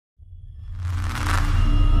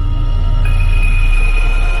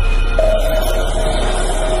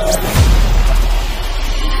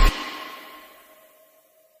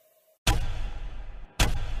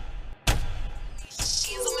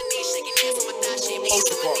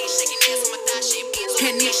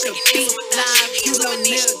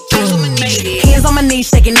Hands on my knees,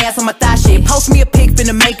 shaking ass on my thigh shit. Post me a pic,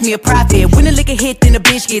 finna make me a profit. When the liquor hit, then the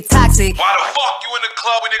bitch get toxic. Why the fuck you in the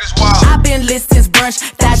club when niggas wild? I've been lit since brunch,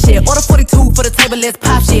 that shit. Order 42 for the table, let's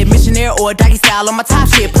pop shit. Missionary or doggy style on my top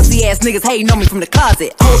shit. Pussy ass niggas hating on me from the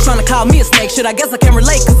closet. Hoes tryna call me a snake, shit, I guess I can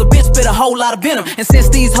relate. Cause a bitch spit a whole lot of venom. And since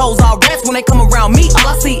these hoes all rats, when they come around me,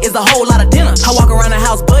 all I see is a whole lot of dinner. I walk around the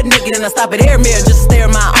house butt naked and I stop at air mirror just to stare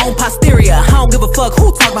at my own posterior. I don't give a fuck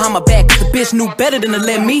who talk behind my back, cause the bitch knew better than to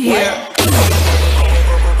let me hear.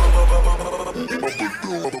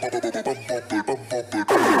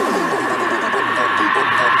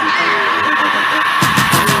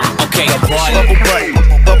 Okay, bubble butt,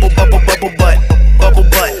 bubble bubble bubble butt, bubble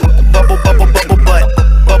butt, bubble bubble bubble butt,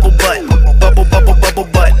 bubble butt, bubble bubble bubble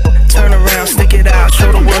butt. Turn around, stick it out,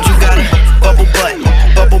 show the world you got it. Bubble butt,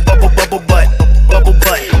 bubble bubble bubble butt, bubble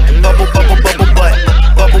butt, bubble bubble bubble butt,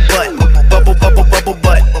 bubble butt, bubble bubble bubble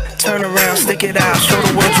butt. Turn around, stick it out, show the